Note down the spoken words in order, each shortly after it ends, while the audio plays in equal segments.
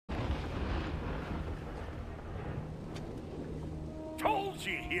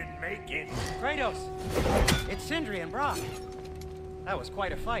you didn't make it. Kratos, it's Sindri and Brock. That was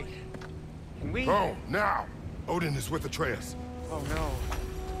quite a fight. Can we... Oh, now! Odin is with Atreus. Oh, no.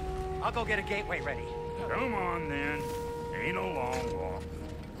 I'll go get a gateway ready. Come on, then. Ain't a long walk.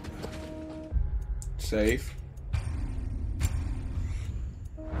 Safe.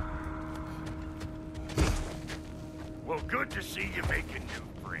 Well, good to see you making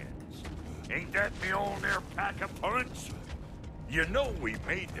new friends. Ain't that the old air pack a punch? You know we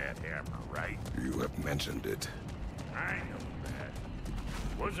made that hammer, right? You have mentioned it. I know that.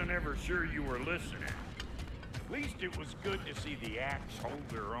 Wasn't ever sure you were listening. At least it was good to see the axe hold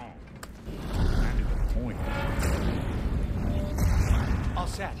their own. Kind of the point. All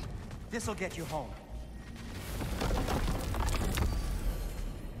set. This'll get you home.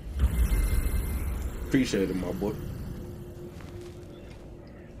 Appreciate it, my boy.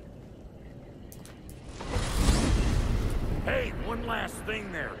 Hey, one last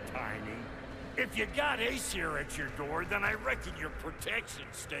thing there, Tiny. If you got Aesir at your door, then I reckon your protection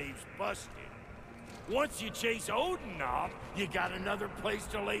stave's busted. Once you chase Odin off, you got another place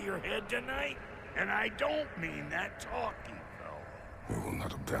to lay your head tonight? And I don't mean that talky fella. We will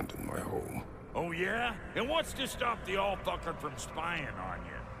not abandon my home. Oh yeah? And what's to stop the all-fucker from spying on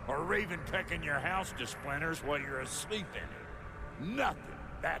you? Or Raven pecking your house to splinters while you're asleep in it? Nothing,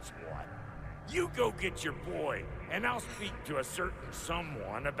 that's what. You go get your boy, and I'll speak to a certain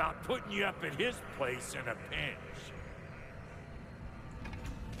someone about putting you up at his place in a pinch.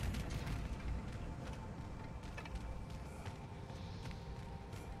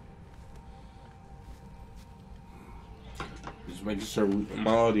 Just making sure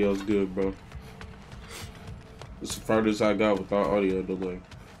my audio's good, bro. It's the furthest I got without audio delay.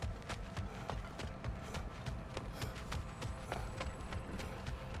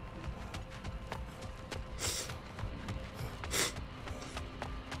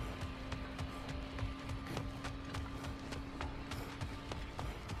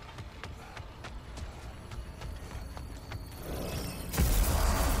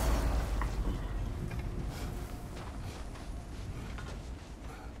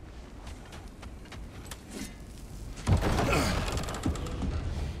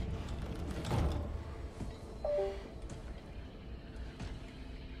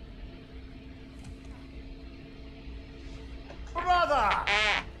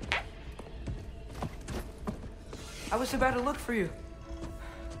 I was about to look for you.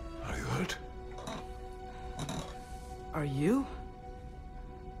 Are you hurt? Are you?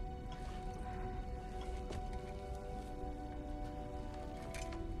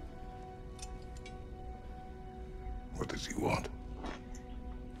 What does he want?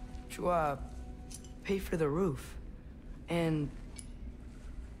 To, pay for the roof. And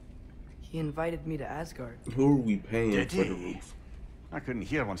he invited me to Asgard. Who are we paying Did for the he? roof? I couldn't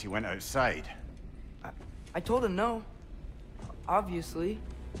hear once he went outside. I told him no. Obviously.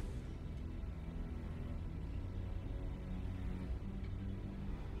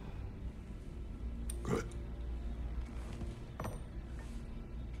 Good.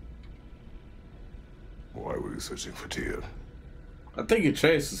 Why were you searching for Tyr? I think your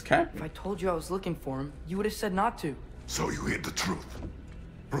chase is If capping. I told you I was looking for him, you would have said not to. So you hid the truth.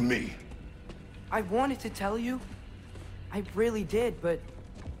 From me. I wanted to tell you. I really did, but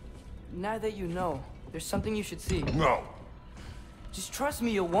now that you know, there's something you should see. No. Just trust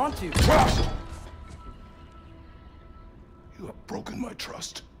me, you'll want to. Trust! You have broken my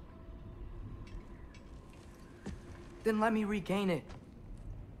trust. Then let me regain it.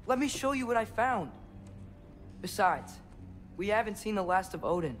 Let me show you what I found. Besides, we haven't seen the last of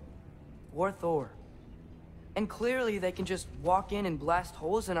Odin or Thor. And clearly they can just walk in and blast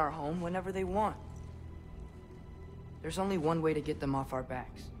holes in our home whenever they want. There's only one way to get them off our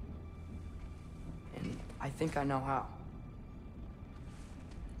backs. And I think I know how.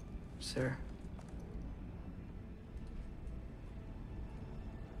 Sir.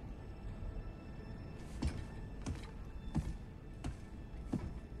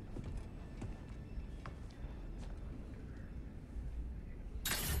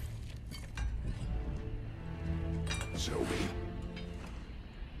 Show me.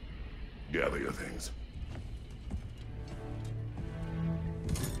 Gather your things.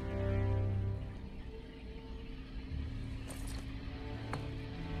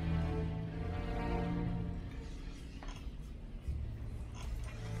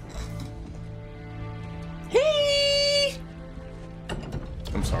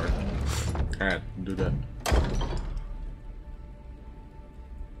 I'm sorry. I had to do that.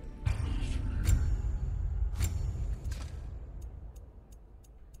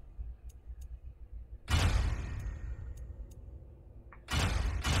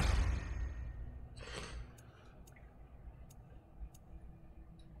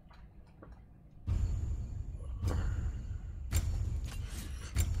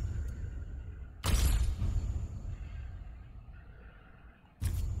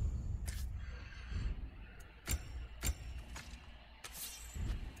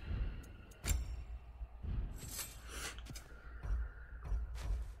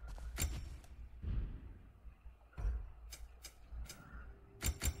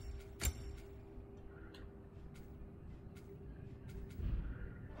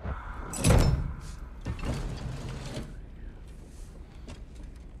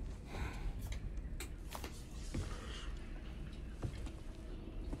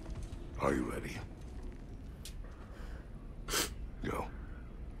 Are you ready? Go.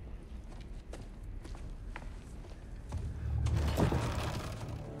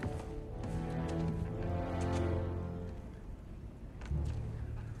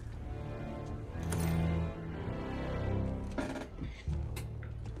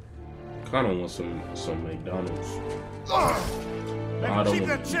 Kind of want some McDonald's. And keep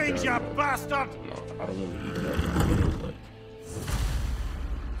the change, you bastard! No, I don't want to eat that. But...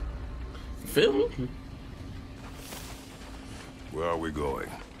 Feel me? Where are we going?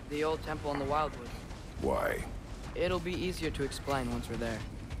 The old temple in the Wildwood. Why? It'll be easier to explain once we're there.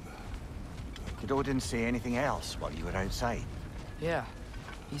 Did Odin say anything else while you were outside? Yeah.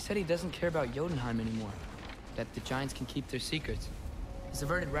 He said he doesn't care about Jotunheim anymore. That the giants can keep their secrets. He's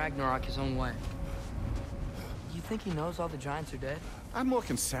averted Ragnarok his own way. You think he knows all the giants are dead? I'm more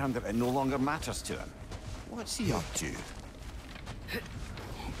concerned that it no longer matters to him. What's he up to?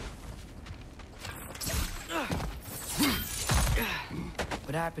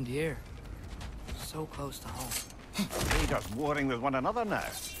 What happened here? So close to home. Raiders warring with one another now.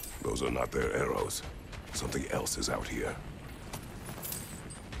 Those are not their arrows. Something else is out here.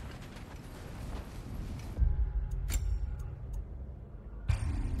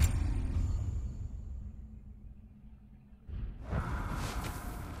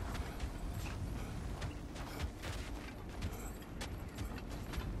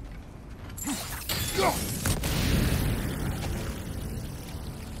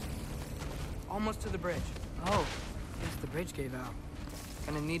 Almost to the bridge. Oh, guess the bridge gave out.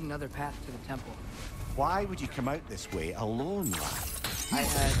 Gonna need another path to the temple. Why would you come out this way alone, lad? I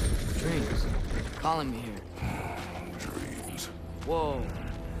had dreams calling me here. Dreams. Whoa,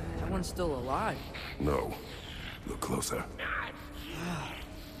 that one's still alive. No. Look closer.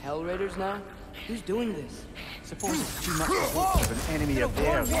 Hell Raiders now? Who's doing this? Suppose it's too much to hope of an enemy of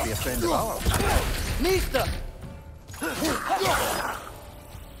theirs to be a friend of ours. Nista!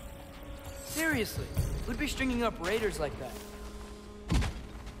 Seriously, who'd be stringing up raiders like that?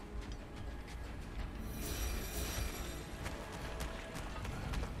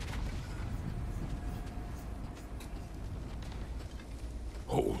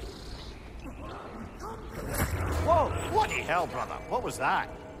 Hold. Whoa! Bloody hell, brother! What was that?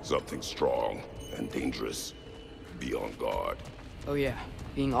 Something strong and dangerous. Be on guard. Oh yeah,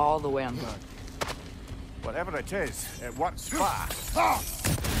 being all the way on guard. Whatever it is, it works fast.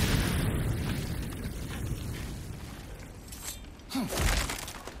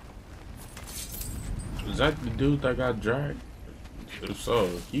 Is that the dude that got dragged? If so,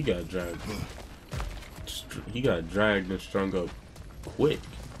 he got dragged. He got dragged and strung up quick.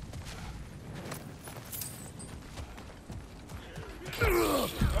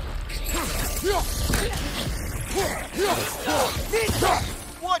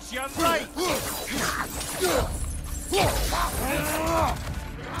 Watch your right!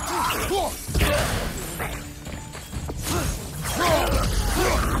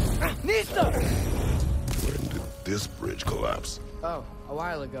 Nista! When did this bridge collapse? Oh, a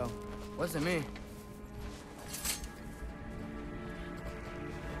while ago. Wasn't me.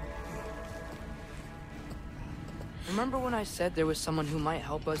 Remember when I said there was someone who might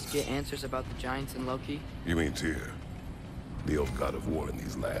help us get answers about the giants and Loki? You mean Tyr? The old god of war in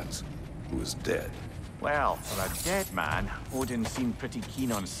these lands, who is dead. Well, for a dead man, Odin seemed pretty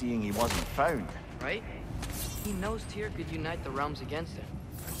keen on seeing he wasn't found. Right? He knows Tyr could unite the realms against him.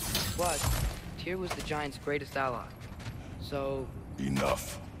 But Tyr was the giants' greatest ally. So...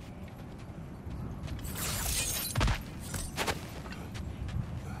 Enough.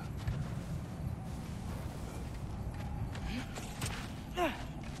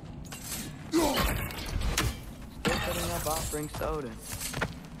 Still putting up offerings to Odin.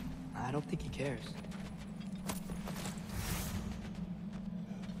 I don't think he cares.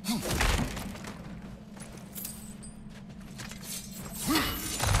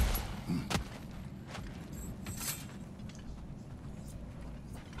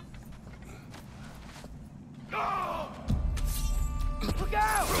 Look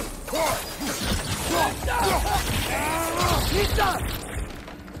out!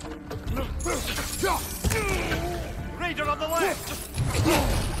 Raider on the left!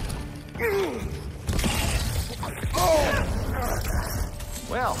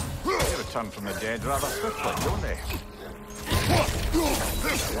 Well, they return from the dead rather swiftly, don't they?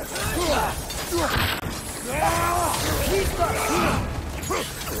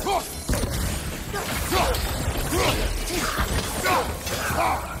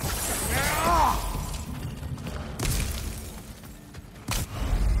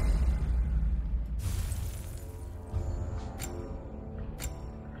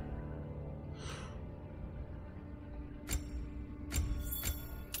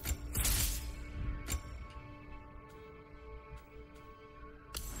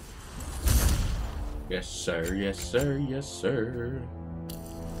 Yes, sir. Yes, sir. Yes, sir.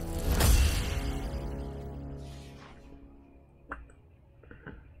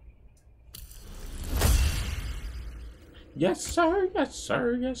 Yes, sir. Yes,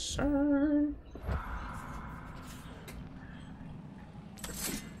 sir. Yes, sir.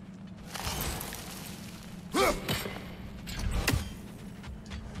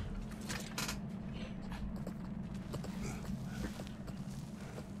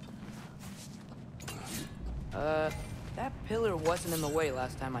 That pillar wasn't in the way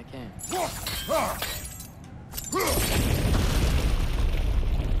last time I came.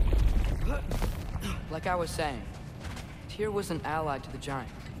 Like I was saying, Tyr was an ally to the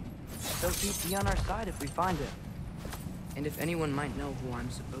giant. So he'd be on our side if we find him. And if anyone might know who I'm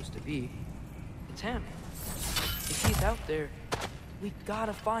supposed to be, it's him. If he's out there, we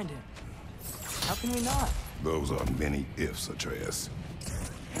gotta find him. How can we not? Those are many ifs, Atreus.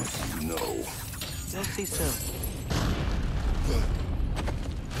 What do you know? You'll see soon.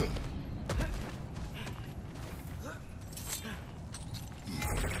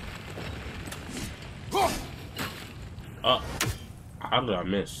 How did I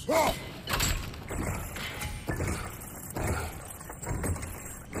miss? What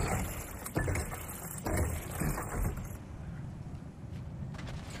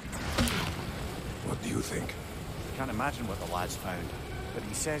do you think? Can't imagine what the lad's found, but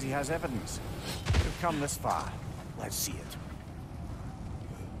he says he has evidence. We've come this far. Let's see it.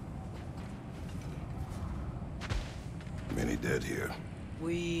 Many dead here.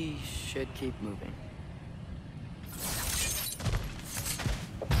 We should keep moving.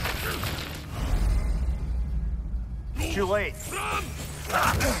 Too late.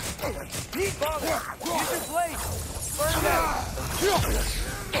 Use your blade! Burn that!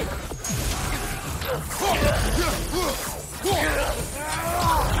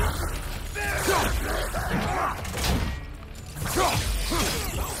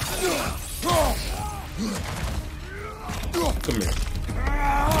 Come here.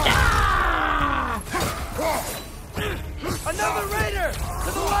 Another raider!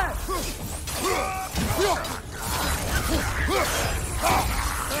 To the left!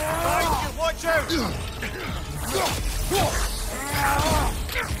 Watch out!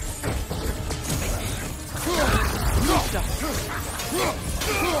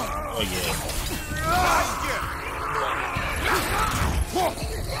 Oh yeah.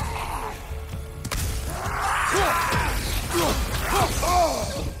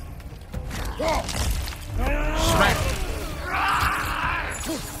 Smack.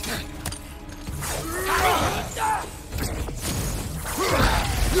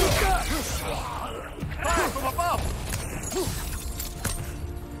 Fire from above!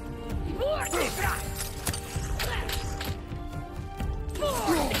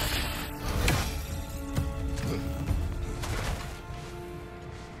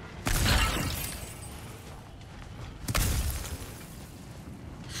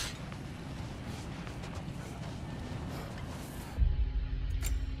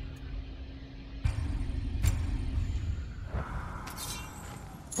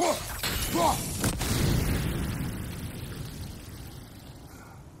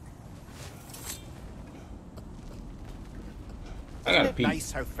 I gotta pee.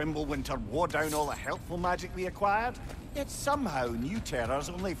 Nice how Fimbulwinter wore down all the helpful magic we acquired, yet somehow new terrors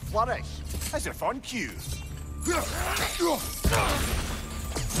only flourish, as if on cue.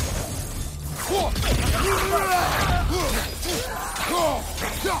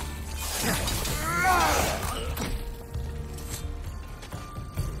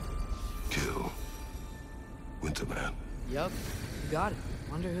 Kill. Winterman. Yup, you got it.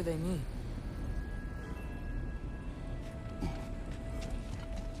 Wonder who they mean.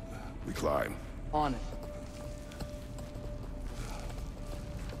 We climb. On it.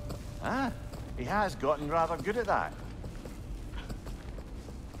 Ah, he has gotten rather good at that.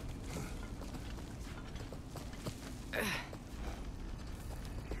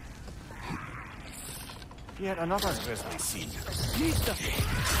 Yet another grisly scene.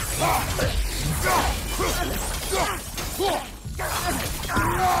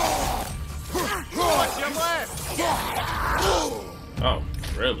 Watch your left! Oh,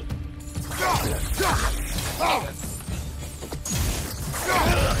 really?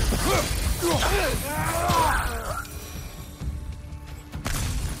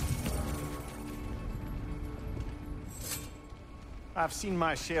 I've seen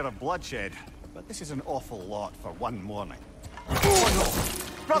my share of bloodshed, but this is an awful lot for one morning.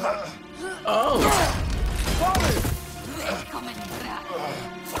 Brother! Oh!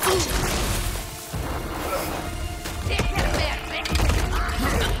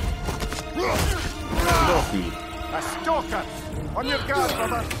 mess with me. A stalker! On your guard,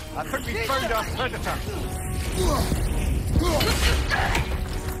 brother! I think we found our predator!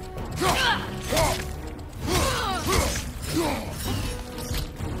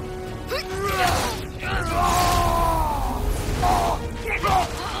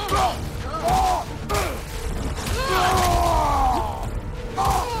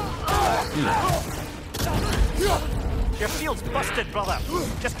 Your shield's busted, brother.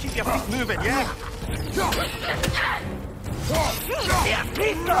 Just keep your feet moving, yeah?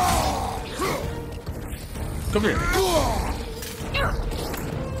 Come here.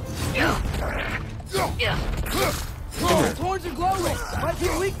 Come here. Horns are glowing. Might be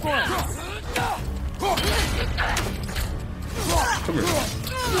a weak point. Come here.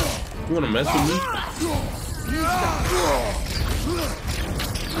 You wanna mess with me?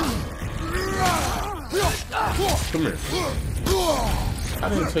 Come here. I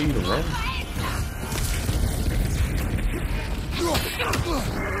didn't tell you to run.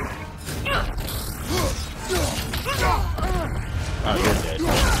 Oh, you're dead.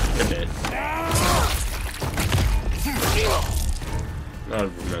 You're dead. Not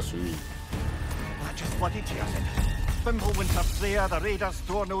ever mess with me. I just bloody tears it. Fimbulwinter's there, the raiders,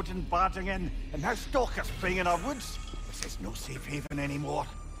 Thornodin barging in, and now stalkers preying in our woods. This is no safe haven anymore.